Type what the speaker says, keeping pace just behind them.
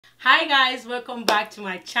Hi guys, welcome back to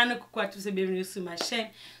my channel.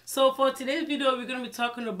 So for today's video, we're going to be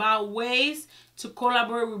talking about ways to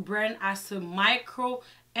collaborate with brand as a micro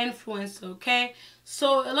influencer. Okay,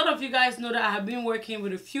 so a lot of you guys know that I have been working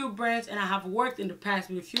with a few brands, and I have worked in the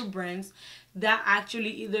past with a few brands that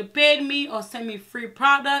actually either paid me or sent me free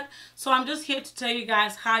product. So I'm just here to tell you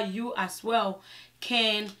guys how you as well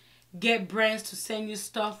can get brands to send you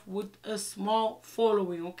stuff with a small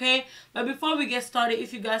following. Okay, but before we get started,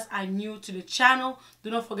 if you guys are new to the channel, do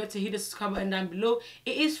not forget to hit the subscribe button down below.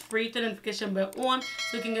 It is free. Turn the notification bell on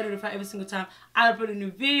so you can get notified every single time I upload a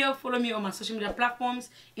new video. Follow me on my social media platforms: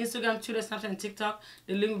 Instagram, Twitter, Snapchat, and TikTok.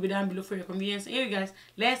 The link will be down below for your convenience. And here you guys,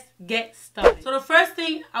 let's get started. So the first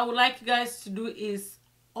thing I would like you guys to do is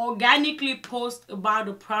organically post about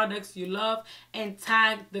the products you love and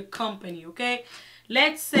tag the company. Okay,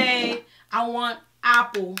 let's say I want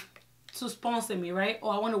Apple to sponsor me, right?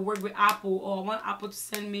 Or I want to work with Apple, or I want Apple to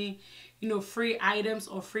send me, free items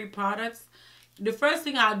or free products. The first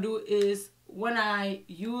thing I'll do is when I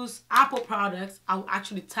use Apple products, I'll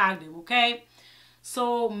actually tag them. Okay,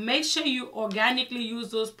 so make sure you organically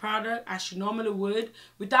use those products as you normally would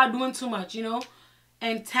without doing too much,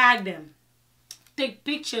 and tag them. Take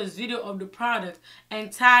pictures, video of the product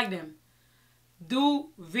and tag them. Do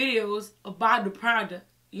videos about the product,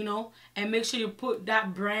 and make sure you put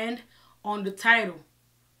that brand on the title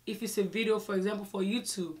if it's a video, for example, for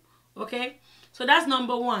YouTube. Okay, so that's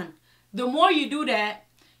number one. The more you do that,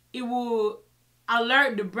 it will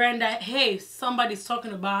alert the brand that, hey, somebody's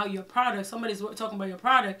talking about your product, somebody's talking about your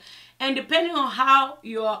product. And depending on how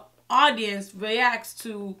your audience reacts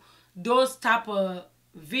to those type of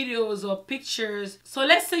videos or pictures, so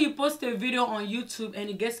let's say you post a video on YouTube and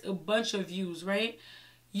it gets a bunch of views, right?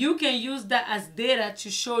 You can use that as data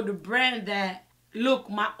to show the brand that, look,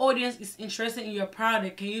 my audience is interested in your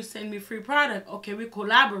product. Can you send me free product? Or can we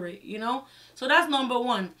collaborate? So that's number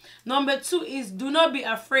one. Number two is do not be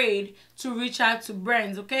afraid to reach out to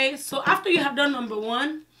brands. Okay, so after you have done number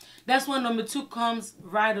one, that's when number two comes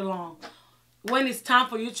right along. When it's time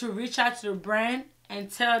for you to reach out to the brand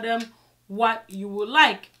and tell them what you would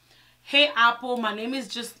like. Hey Apple, my name is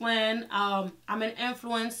Ghislaine. I'm an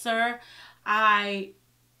influencer. I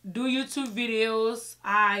do YouTube videos.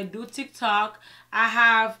 I do TikTok. I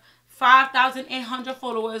have 5,800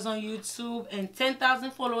 followers on YouTube and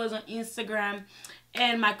 10,000 followers on Instagram.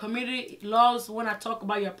 And my community loves when I talk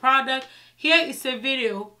about your product. Here is a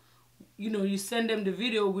video. You send them the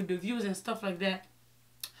video with the views and stuff like that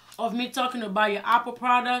of me talking about your Apple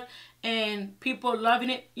product and people loving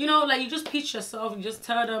it. Like, you just pitch yourself and just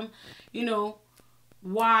tell them,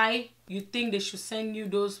 why you think they should send you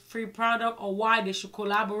those free product or why they should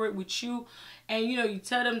collaborate with you. And, you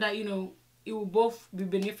tell them that, it will both be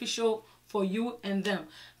beneficial for you and them,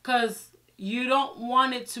 because you don't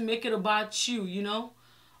want it to make it about you,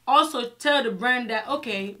 Also, tell the brand that,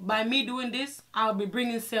 okay, by me doing this, I'll be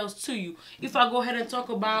bringing sales to you. If I go ahead and talk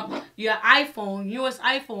about your iPhone, newest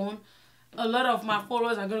iPhone, a lot of my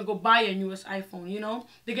followers are going to go buy your newest iPhone,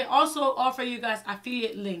 They can also offer you guys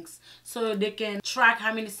affiliate links so they can track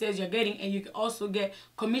how many sales you're getting, and you can also get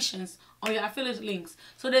commissions on your affiliate links.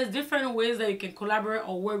 So there's different ways that you can collaborate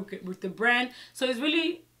or work with the brand. So it's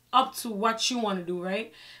really up to what you want to do,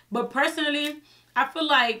 right? But personally, I feel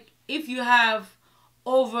like if you have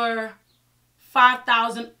over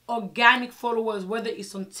 5,000 organic followers, whether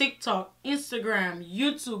it's on TikTok, Instagram,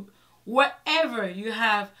 YouTube, wherever you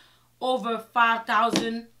have over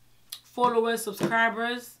 5,000 followers,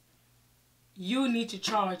 subscribers, you need to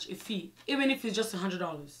charge a fee, even if it's just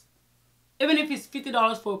 $100, even if it's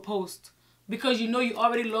 $50 for a post, because you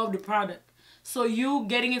already love the product. So you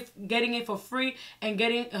getting it for free and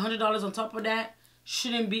getting $100 on top of that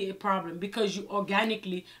shouldn't be a problem, because you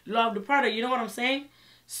organically love the product. You know what I'm saying?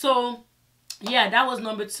 So yeah, that was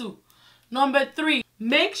number two. Number three,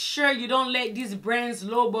 make sure you don't let these brands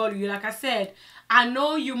lowball you. Like I said, I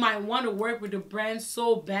know you might want to work with the brand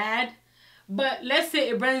so bad, but let's say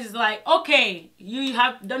a brand is like, okay, you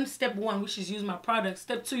have done step one, which is use my product.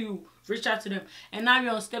 Step two, you reach out to them. And now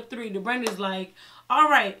you're on step three. The brand is like, all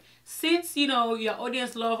right, since, your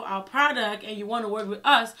audience love our product and you want to work with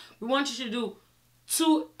us, we want you to do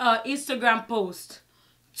 2 Instagram posts,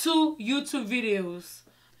 2 YouTube videos,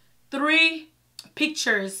 3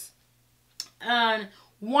 pictures, and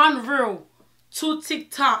 1 reel, 2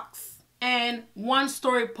 TikToks, and 1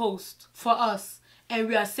 story post for us, and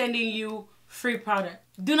we are sending you free product.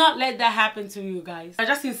 Do not let that happen to you guys. That's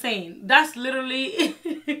just insane. That's literally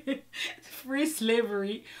free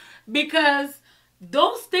slavery, because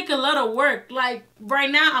those take a lot of work. Like right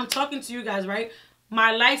now I'm talking to you guys, right?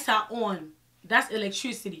 My lights are on. That's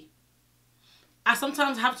electricity. I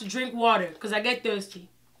sometimes have to drink water because I get thirsty.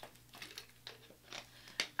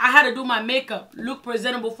 I had to do my makeup, look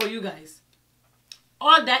presentable for you guys.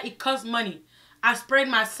 All that, it costs money. I sprayed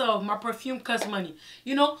myself, my perfume costs money.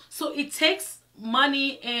 You know, so it takes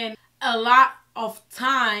money and a lot of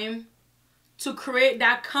time to create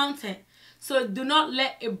that content. So do not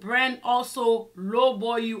let a brand also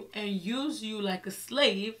lowball you and use you like a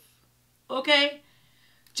slave, okay?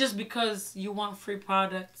 Just because you want free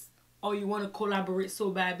products or you want to collaborate so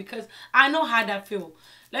bad, because I know how that feel.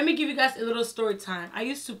 Let me give you guys a little story time. I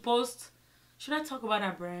used to post, should I talk about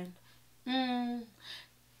that brand?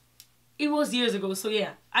 It was years ago, so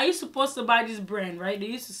yeah. I used to post about this brand, right? They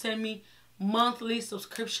used to send me monthly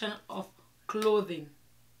subscription of clothing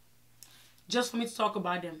just for me to talk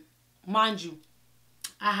about them. Mind you,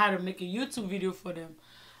 I had to make a YouTube video for them.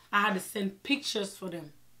 I had to send pictures for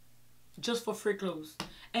them just for free clothes.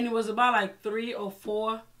 And it was about like 3 or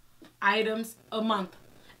 4 items a month.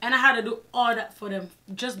 And I had to do all that for them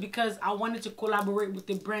just because I wanted to collaborate with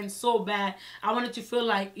the brand so bad. I wanted to feel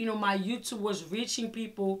like, you know, my YouTube was reaching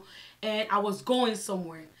people and I was going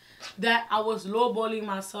somewhere. That I was lowballing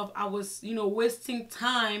myself. I was, you know, wasting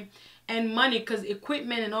time and money because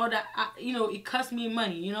equipment and all that, you know, it cost me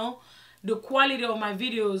money, you know. The quality of my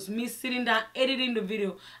videos, me sitting down editing the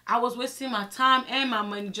video, I was wasting my time and my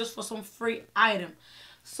money just for some free item.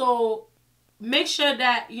 So make sure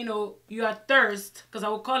that, you know, you are thirst, because I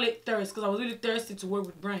will call it thirst because I was really thirsty to work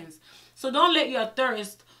with brands. So don't let your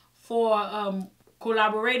thirst for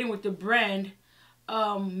collaborating with the brand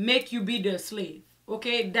make you be the slave.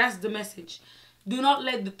 Okay, that's the message. Do not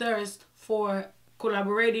let the thirst for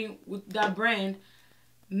collaborating with that brand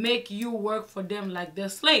make you work for them like their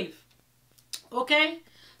slave. Okay,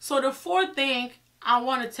 so the fourth thing I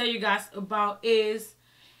want to tell you guys about is,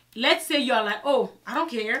 let's say you're like, oh, I don't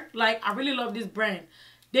care. Like, I really love this brand.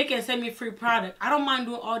 They can send me free product. I don't mind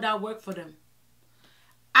doing all that work for them.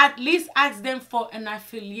 At least ask them for an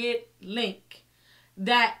affiliate link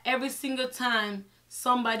that every single time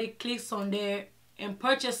somebody clicks on there and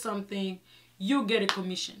purchase something, you get a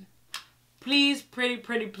commission. Please,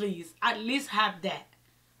 pretty please, at least have that.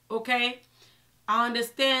 Okay? I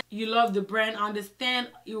understand you love the brand. I understand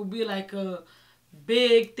it will be like a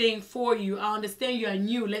big thing for you. I understand you are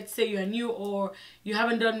new. Let's say you are new or you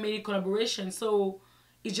haven't done many collaborations. So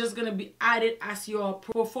it's just going to be added as your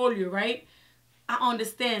portfolio, right? I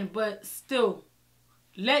understand, but still,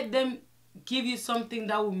 let them give you something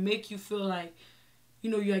that will make you feel like,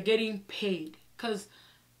 you know, you are getting paid. Because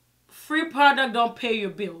free product don't pay your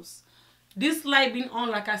bills. This light being on,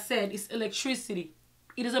 like I said, is electricity.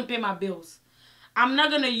 It doesn't pay my bills. I'm not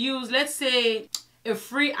going to use, let's say, a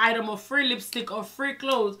free item or free lipstick or free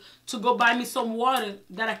clothes to go buy me some water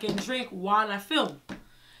that I can drink while I film.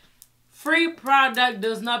 Free product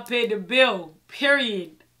does not pay the bill,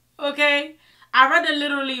 period. Okay? I'd rather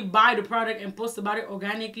literally buy the product and post about it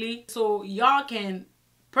organically so y'all can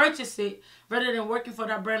purchase it rather than working for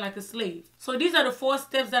that brand like a slave. So these are the 4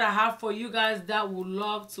 steps that I have for you guys that would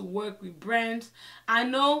love to work with brands. I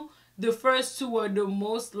know the first 2 were the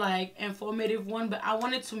most like informative one, but I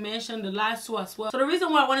wanted to mention the last 2 as well. So the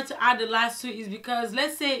reason why I wanted to add the last 2 is because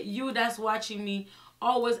let's say you that's watching me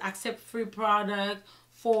always accept free product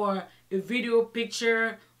for a video,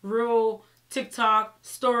 picture, reel, TikTok,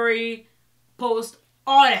 story, post,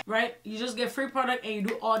 all that, right? You just get free product and you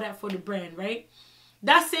do all that for the brand, right?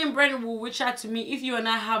 That same brand will reach out to me if you and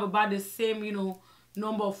I have about the same, you know,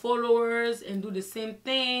 number of followers and do the same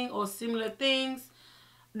thing or similar things.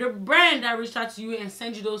 The brand that reached out to you and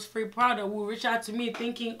send you those free products will reach out to me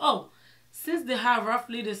thinking, oh, since they have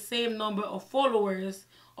roughly the same number of followers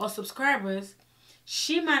or subscribers,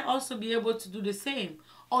 she might also be able to do the same.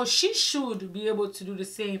 Or she should be able to do the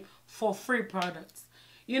same for free products.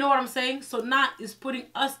 You know what I'm saying? So now it's putting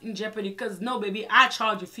us in jeopardy because no, baby, I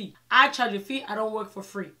charge a fee. I charge a fee. I don't work for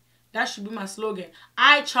free. That should be my slogan.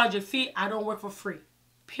 I charge a fee. I don't work for free.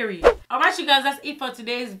 Period. Alright, you guys, that's it for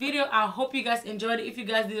today's video. I hope you guys enjoyed it. If you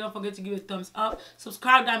guys did, don't forget to give it a thumbs up.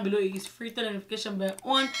 Subscribe down below. It is free. Turn the notification bell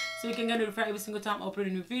on so you can get notified every single time I upload a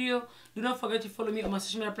new video. Do not forget to follow me on my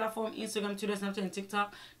social media platform, Instagram, Twitter, Snapchat, and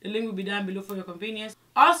TikTok. The link will be down below for your convenience.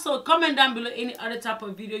 Also, comment down below any other type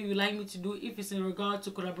of video you would like me to do. If it's in regard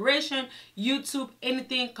to collaboration, YouTube,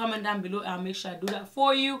 anything, comment down below. I'll make sure I do that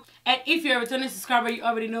for you. And if you're a returning subscriber, you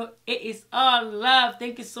already know it is all love.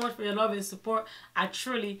 Thank you so much for your love and support. I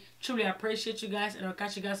truly appreciate you guys, and I'll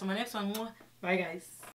catch you guys on my next one. Bye, guys.